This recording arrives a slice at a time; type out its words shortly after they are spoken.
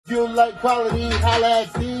You like quality, holla at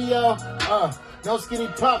CEO. No skinny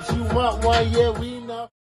pops, you want one, yeah, we know.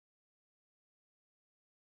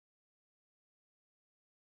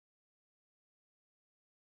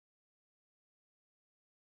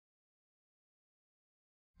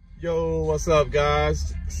 Yo, what's up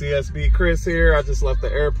guys? CSB Chris here. I just left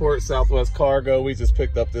the airport, Southwest Cargo. We just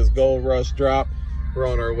picked up this Gold Rush drop. We're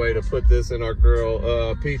on our way to put this in our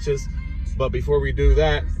girl Peaches. But before we do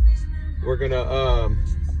that, we're gonna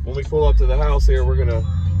when we pull up to the house here, we're gonna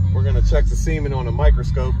check the semen on a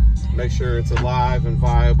microscope, make sure it's alive and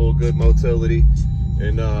viable, good motility,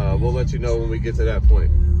 and we'll let you know when we get to that point.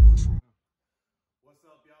 What's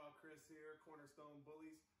up, y'all? Chris here, Cornerstone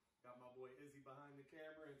Bullies. Got my boy Izzy behind the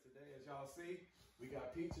camera, and today, as y'all see, we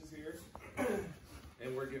got Peaches here,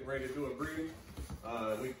 and we're getting ready to do a breeding.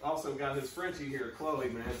 We also got his Frenchie here, Chloe,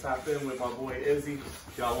 man. Tap in with my boy Izzy.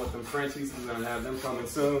 Y'all want them Frenchies, we're gonna have them coming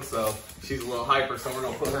soon, so she's a little hyper, so we're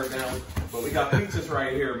gonna put her down. But we got Peaches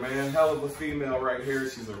right here, man. Hell of a female right here.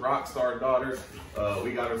 She's a rock star daughter.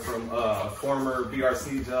 We got her from former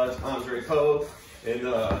BRC judge, Andre Cole. And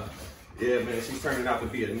yeah, man, she's turning out to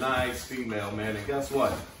be a nice female, man. And guess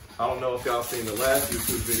what? I don't know if y'all seen the last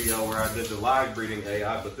YouTube video where I did the live breeding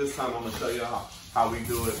AI, but this time I'm gonna show y'all how we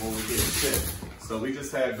do it when we get it shipped. So we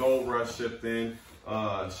just had Gold Rush shipped in.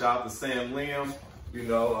 Shout out to Sam Liam. You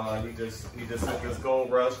know, he just sent this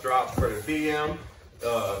Gold Rush drop for the DM.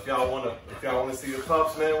 If y'all wanna see the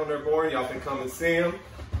pups, man, when they're born, y'all can come and see them.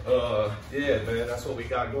 Yeah, man, that's what we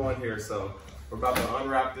got going here. So we're about to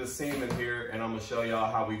unwrap this semen here, and I'm gonna show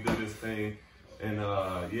y'all how we do this thing. And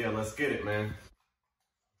yeah, let's get it, man.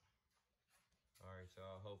 All right,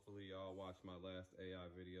 y'all. Hopefully y'all watched my last AI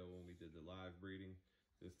video when we did the live breeding.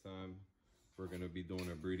 This time we're gonna be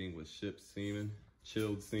doing a breeding with shipped semen,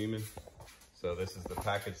 chilled semen. So this is the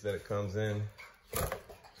package that it comes in. This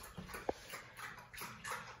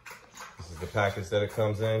is the package that it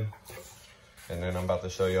comes in. And then I'm about to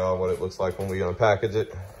show y'all what it looks like when we unpackage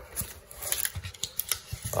it.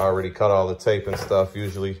 I already cut all the tape and stuff.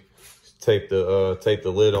 Usually tape the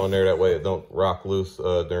lid on there, that way it don't rock loose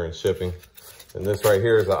during shipping. And this right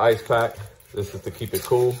here is an ice pack. This is to keep it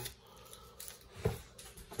cool.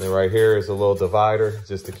 And right here is a little divider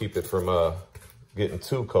just to keep it from getting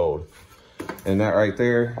too cold. And that right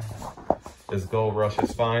there is Gold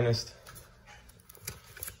Rush's finest.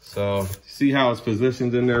 So see how it's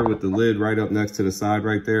positioned in there with the lid right up next to the side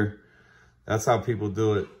right there? That's how people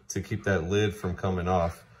do it to keep that lid from coming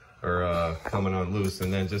off or coming on loose.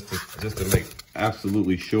 And then just to make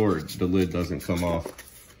absolutely sure the lid doesn't come off,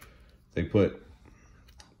 they put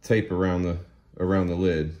tape around the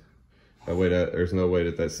lid. That way there's no way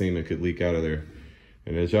that semen could leak out of there.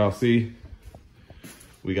 And as y'all see,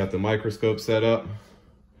 we got the microscope set up.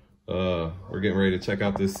 We're getting ready to check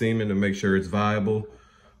out this semen to make sure it's viable.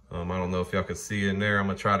 I don't know if y'all can see in there. I'm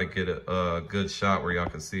gonna try to get a good shot where y'all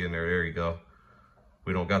can see in there. There you go.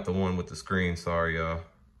 We don't got the one with the screen, sorry y'all.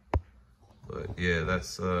 But yeah,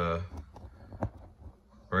 that's,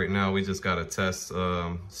 right now we just got a test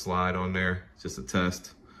slide on there, just a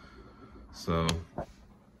test. So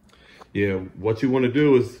yeah, what you wanna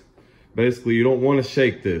do is, basically you don't wanna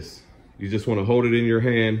shake this. You just wanna hold it in your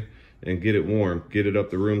hand and get it warm, get it up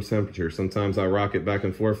to room temperature. Sometimes I rock it back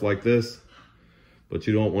and forth like this, but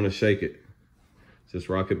you don't wanna shake it. Just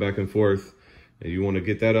rock it back and forth. And you wanna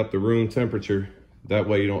get that up to room temperature. That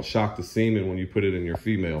way you don't shock the semen when you put it in your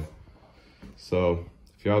female. So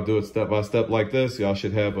if y'all do it step by step like this, y'all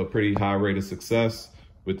should have a pretty high rate of success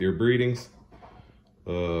with your breedings.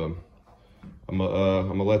 I'm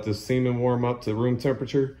gonna let this semen warm up to room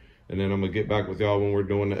temperature, and then I'm gonna get back with y'all when we're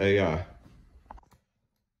doing the AI.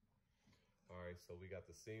 All right, so we got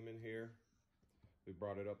the semen here. We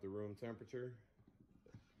brought it up to room temperature.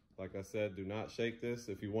 Like I said, do not shake this.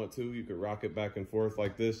 If you want to, you could rock it back and forth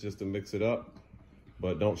like this just to mix it up.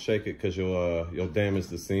 But don't shake it because you'll damage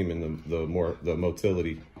the semen, the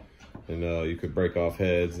motility, and you could break off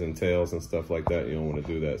heads and tails and stuff like that. You don't want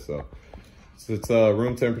to do that. So it's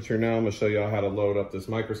room temperature now. I'm gonna show y'all how to load up this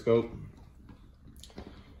microscope.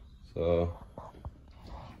 So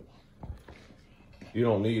you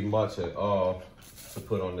don't need much at all to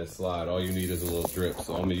put on this slide. All you need is a little drip.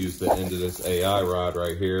 So I'm gonna use the end of this AI rod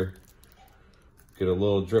right here. Get a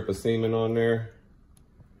little drip of semen on there.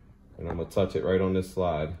 And I'm gonna touch it right on this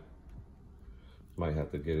slide. Might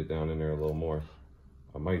have to get it down in there a little more.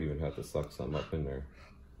 I might even have to suck some up in there.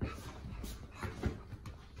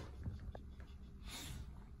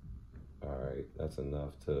 All right, that's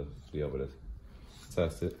enough to be able to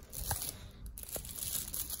test it.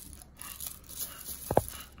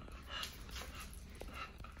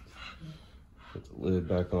 Put the lid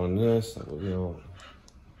back on this. We don't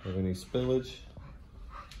of any spillage.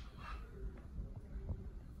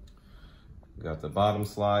 Got the bottom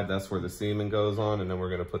slide, that's where the semen goes on, and then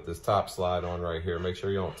we're gonna put this top slide on right here. Make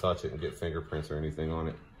sure you don't touch it and get fingerprints or anything on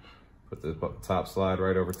it. Put the top slide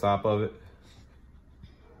right over top of it.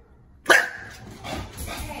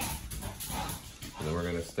 And then we're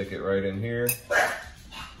gonna stick it right in here.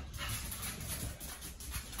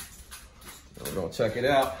 And we're gonna check it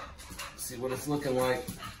out, see what it's looking like.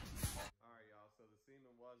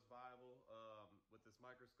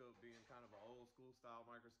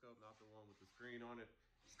 Microscope, not the one with the screen on it.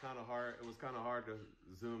 It's kind of hard. It was kind of hard to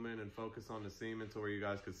zoom in and focus on the semen to where you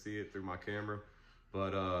guys could see it through my camera.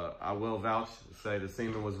 But I will vouch, say the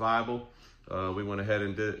semen was viable. We went ahead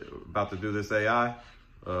and about to do this AI.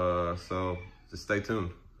 So just stay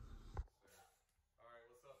tuned. All right,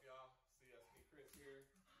 what's up, y'all? CSP Chris here.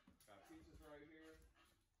 Got peaches right here.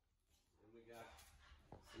 And we got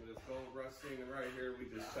some of this gold rush semen right here. We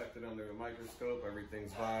just checked it under a microscope.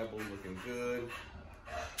 Everything's viable, looking good.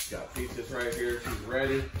 Got peaches right here, she's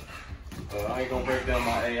ready. I ain't gonna break down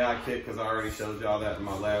my AI kit because I already showed y'all that in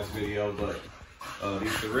my last video, but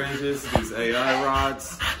these syringes, these AI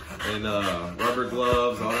rods, and rubber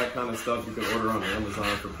gloves, all that kind of stuff you can order on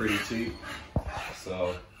Amazon for pretty cheap.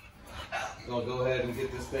 So, I'm gonna go ahead and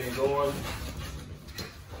get this thing going.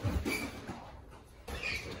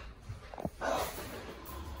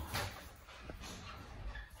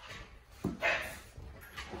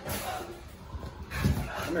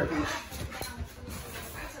 Come here, please.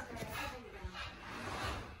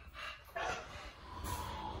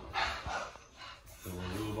 So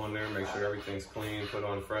we'll move on there, make sure everything's clean, put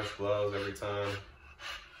on fresh gloves every time.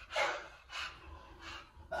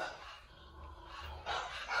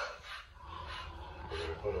 We're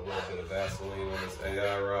gonna put a little bit of Vaseline on this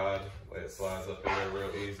AI rod, way it slides up in there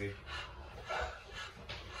real easy.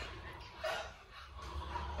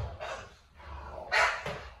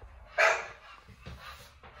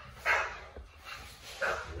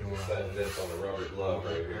 Setting this on the rubber glove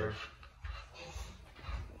right here.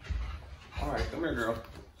 All right, come here, girl.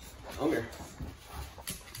 Come here.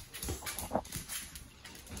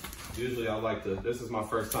 Usually I like to, this is my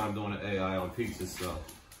first time doing an AI on peaches, so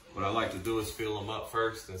what I like to do is feel them up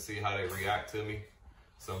first and see how they react to me.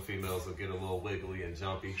 Some females will get a little wiggly and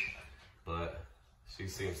jumpy, but she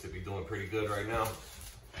seems to be doing pretty good right now.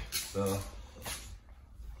 So,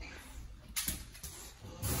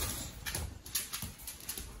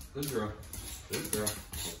 good girl. Good girl.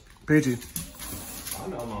 Peachy. I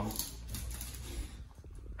know, Mama.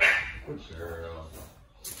 Good girl.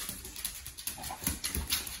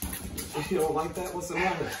 If you don't like that, what's the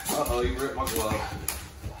matter? Uh-oh, you ripped my glove.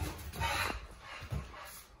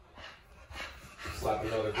 Slap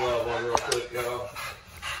another glove on real quick, y'all.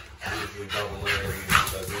 Usually double layer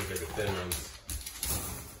because these are the thin ones.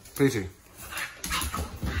 Peachy.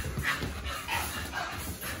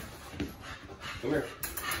 Come here.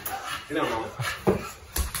 Get down, Mama.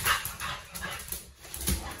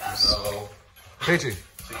 So, Peachy.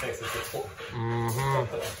 she thinks it's a toy.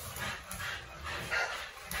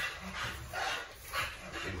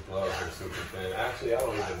 These gloves are super thin. Actually, I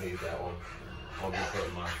don't even need that one. I'll be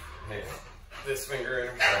putting my hand, this finger in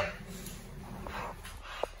her.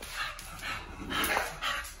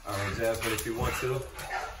 Alright, Jasmine, if you want to,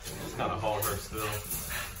 just kind of hold her still.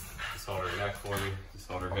 Just hold her neck for me. Just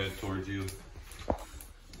hold her head towards you.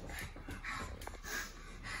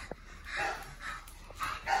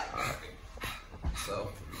 So,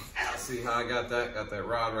 see how I got that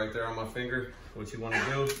rod right there on my finger. What you want to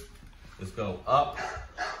do is go up.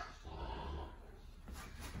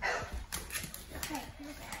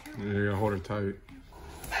 Yeah, you gotta hold her tight.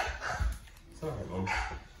 It's all right, Mom.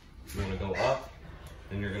 You're gonna go up,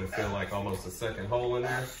 and you're gonna feel like almost a second hole in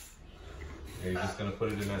there. And you're just gonna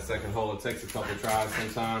put it in that second hole. It takes a couple tries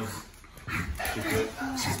sometimes.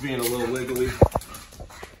 She's being a little wiggly.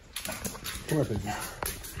 Come on, Peachy.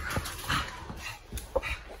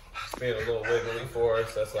 Being a little wiggly for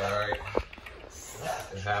us, that's all right.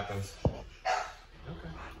 It happens. Okay.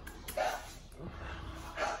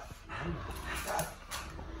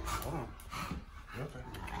 Hold on. Okay.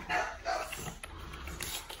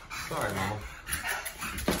 Sorry, Mama.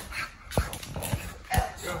 I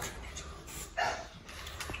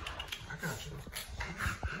got you.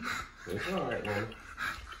 It's all right, man.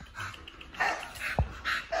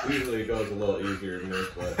 Usually it goes a little easier than this,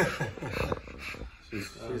 but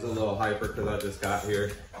she's a little hyper because I just got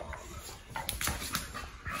here.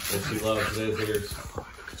 And she loves visitors.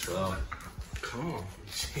 So. Come on.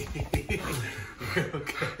 You're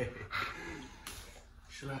okay.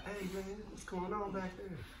 She's like, hey man, what's going on back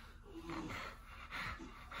there?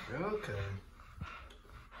 You're okay.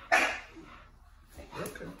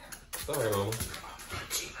 all right, mama.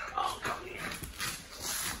 Oh, come here.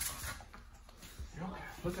 You're okay.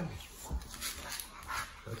 Look at me.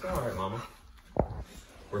 That's all right, mama.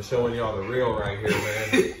 We're showing y'all the real right here,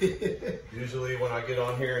 man. Usually when I get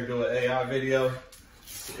on here and do an AI video,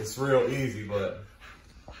 it's real easy, but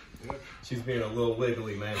she's being a little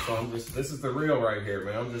wiggly, man. So this is the real right here,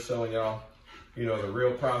 man. I'm just showing y'all, you know, the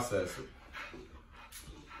real process.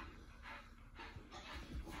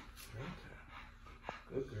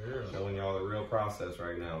 Good girl. Showing y'all the real process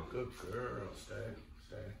right now. Good girl. Stay.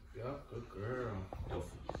 Yup, good girl.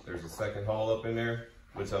 There's a second hole up in there,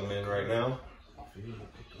 which I'm in right now.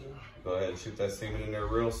 Go ahead and shoot that semen in there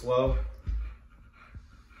real slow.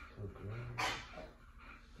 Good girl.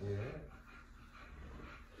 Yeah.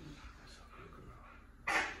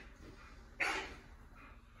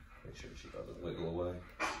 Make sure she doesn't wiggle away.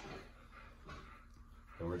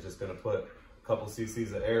 And we're just gonna put a couple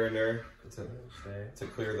cc's of air in there to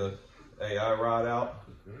clear the AI rod out.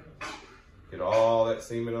 Get all that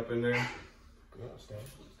semen up in there.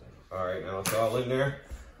 All right, now it's all in there.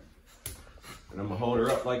 And I'm gonna hold her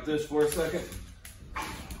up like this for a second.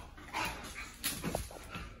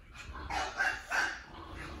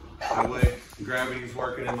 That way, gravity's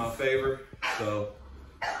working in my favor. So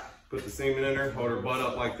put the semen in her, hold her butt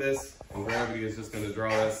up like this, and gravity is just gonna draw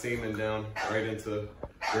that semen down right into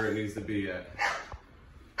where it needs to be at.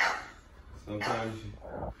 Sometimes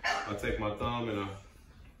I take my thumb and I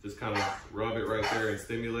just kind of rub it right there and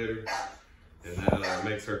stimulate her, and that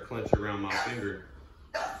makes her clench around my finger.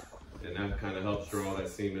 And that kind of helps draw that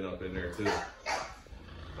semen up in there too.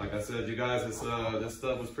 Like I said, you guys, this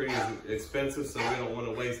stuff was pretty expensive, so we don't want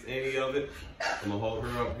to waste any of it. I'm gonna hold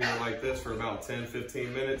her up here like this for about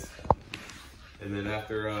 10-15 minutes. And then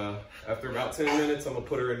after about 10 minutes, I'm gonna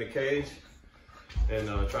put her in the cage and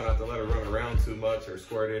try not to let her run around too much or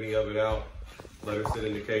squirt any of it out. Let her sit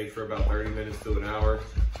in the cage for about 30 minutes to an hour.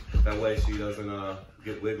 That way she doesn't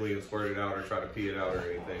get wiggly and squirt it out or try to pee it out or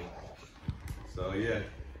anything. So yeah.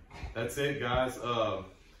 That's it, guys.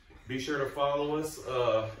 Be sure to follow us.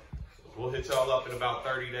 We'll hit y'all up in about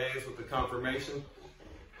 30 days with the confirmation.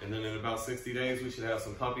 And then in about 60 days, we should have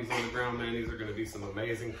some puppies on the ground, man. These are going to be some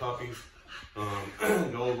amazing puppies.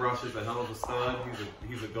 Gold Rush is a hell of a stud.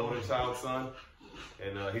 He's a golden child son.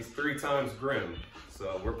 And he's 3 times Grim.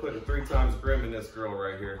 So we're putting 3 times Grim in this girl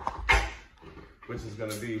right here. Which is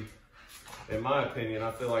going to be, in my opinion,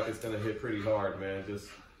 I feel like it's going to hit pretty hard, man. Just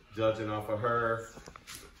judging off of her.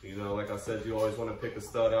 You know, like I said, you always want to pick a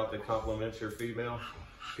stud out that complements your female.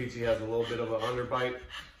 Peachy has a little bit of an underbite,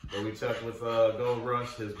 but we checked with Gold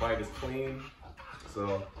Rush. His bite is clean.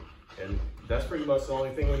 So, and that's pretty much the only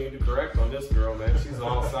thing we need to correct on this girl, man. She's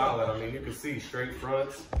all solid. I mean, you can see straight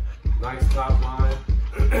fronts, nice top line,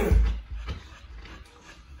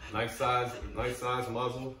 nice size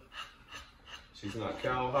muzzle. She's not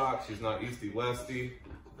cowhawk. She's not easty westy.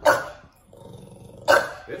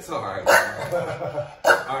 It's all right.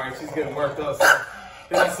 All right, she's getting worked up. So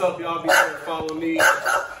hit us up, y'all. Be sure to follow me,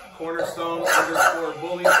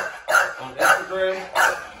 Cornerstone_Bully on Instagram.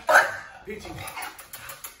 Peachy.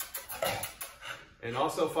 And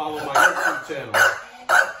also follow my YouTube channel,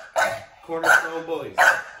 Cornerstone Bullies.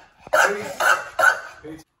 Peace.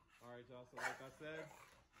 Peace. All right, y'all. So like I said,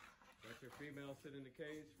 let your female sit in the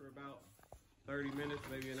cage for about 30 minutes,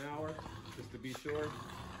 maybe an hour, just to be sure.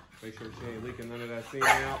 Make sure she ain't leaking none of that semen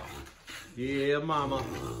out. Yeah, mama.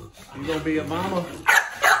 You gonna be a mama?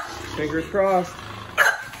 Fingers crossed.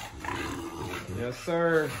 Yes,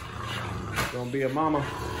 sir. Gonna be a mama.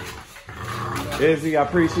 Izzy, I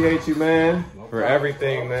appreciate you, man, for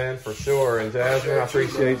everything, man, for sure. And Jasmine, I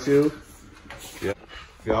appreciate you. Yeah.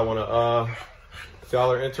 If y'all wanna, if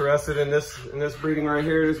y'all are interested in this breeding right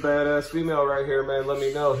here, this badass female right here, man, let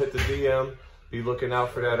me know. Hit the DM. Be looking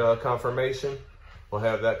out for that confirmation. We'll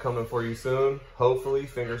have that coming for you soon. Hopefully,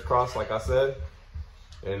 fingers crossed, like I said.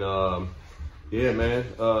 And yeah, man.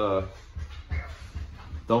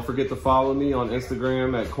 Don't forget to follow me on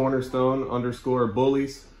Instagram at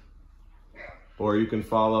Cornerstone_Bullies. Or you can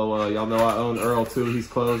follow, y'all know I own Earl too. He's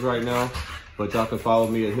closed right now. But y'all can follow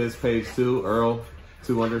me at his page too, Earl,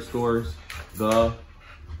 Earl_the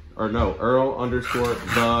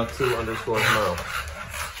 2_Mo.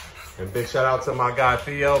 And big shout out to my guy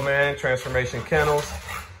Theo, man, Transformation Kennels.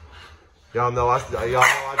 Y'all know I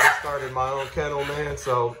just started my own kennel, man.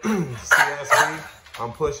 So CSB,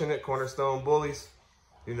 I'm pushing it. Cornerstone Bullies.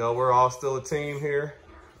 You know, we're all still a team here.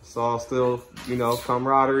 It's all still, you know,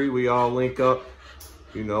 camaraderie. We all link up.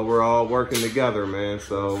 You know, we're all working together, man.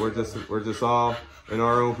 So we're just all in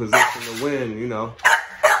our own position to win, you know.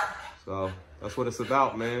 So that's what it's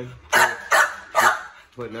about, man.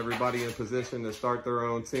 putting everybody in position to start their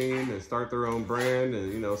own team and start their own brand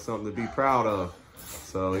and, you know, something to be proud of.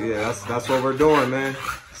 So yeah, that's what we're doing, man.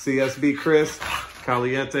 CSB Chris,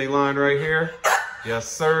 Caliente line right here. Yes,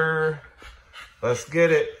 sir. Let's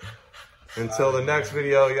get it. Until the next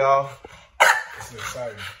video, y'all. This is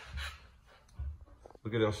exciting.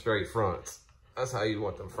 Look at them straight fronts. That's how you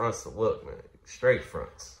want them fronts to look, man. Straight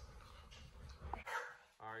fronts. All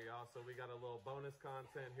right, y'all. So we got a little bonus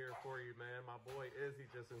content here for you, man. My boy Izzy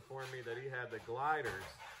just informed me that he had the gliders.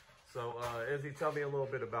 So Izzy, tell me a little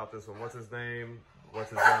bit about this one. What's his name? What's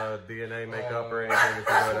his DNA makeup or anything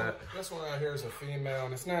like that? This one out here is a female,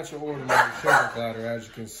 and it's not your ordinary sugar glider, as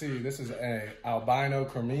you can see. This is a albino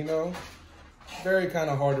cremino. Very kind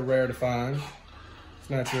of hard to rare to find. It's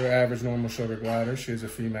not your average normal sugar glider. She's a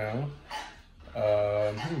female.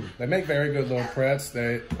 They make very good little pets.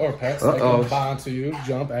 They can bond to you,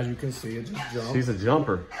 jump, as you can see. It just jumps. She's a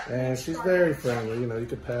jumper. And she's very friendly. You know, you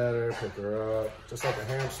could pet her, pick her up, just like a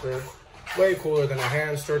hamster. Way cooler than a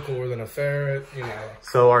hamster, cooler than a ferret, you know.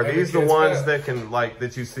 So are these the ones that can, like,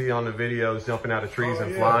 that you see on the videos jumping out of trees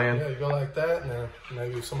and flying? Yeah, you go like that, and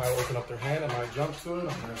maybe if somebody open up their hand, it might jump to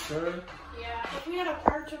it, I'm not sure. Yeah, if we had a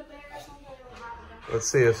perch up there or something, it would happen. Let's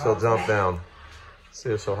see if she'll jump down.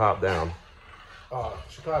 See if she'll hop down. Oh,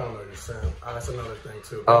 she probably don't know your scent. That's another thing,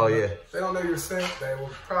 too. Yeah. If they don't know your scent, they will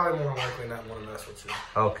probably more likely not want to mess with you.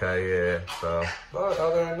 Okay, yeah, so. But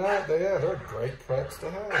other than that, they're great pets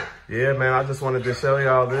to have. Yeah, man, I just wanted to show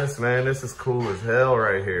y'all this, man. This is cool as hell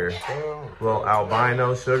right here. Little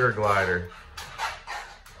albino sugar glider.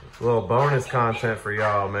 Little bonus content for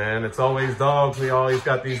y'all, man. It's always dogs. We always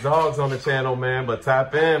got these dogs on the channel, man. But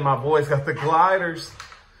tap in. My boy's got the gliders.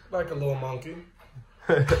 Like a little monkey.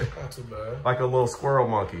 Not too bad. Like a little squirrel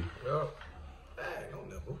monkey. Yep. Hey, no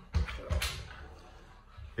nibble.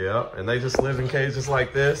 Yep, and they just live in cages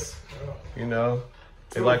like this. You know,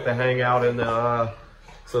 they like to hang out in the,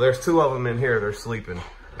 so there's two of them in here. They're sleeping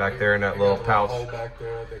back there in that little pouch. Hole back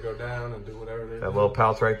there. They go down and do whatever they do. That little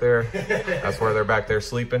pouch right there. That's where they're back there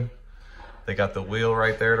sleeping. They got the wheel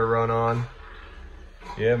right there to run on.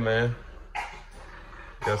 Yeah, man.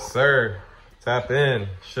 Yes, sir. Tap in.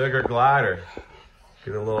 Sugar glider.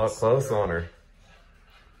 Get a little up close on her.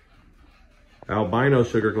 Albino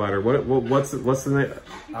sugar glider. What's the name?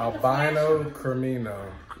 Albino cremino.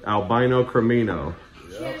 Albino cremino.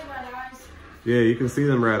 She has red eyes. Yeah, you can see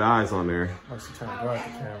them red eyes on there. Oh, she's trying to go at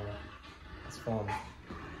the camera. That's funny.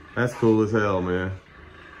 That's cool as hell, man.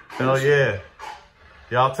 Hell yeah.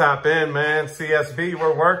 Y'all tap in, man. CSB,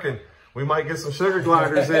 we're working. We might get some sugar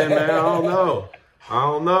gliders in, man. I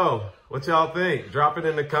don't know. What y'all think? Drop it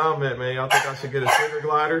in the comment, man. Y'all think I should get a sugar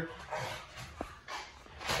glider?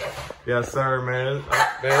 Yes, sir, man.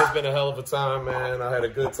 Man, it's been a hell of a time, man. I had a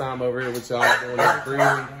good time over here with y'all doing this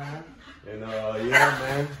breathing. And yeah,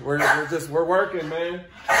 man, we're working, man.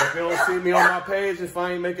 If you don't see me on my page, if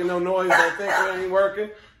I ain't making no noise, don't think we ain't working.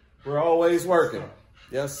 We're always working.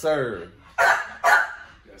 Yes, sir.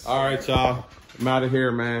 All right, y'all. I'm out of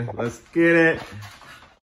here, man. Let's get it.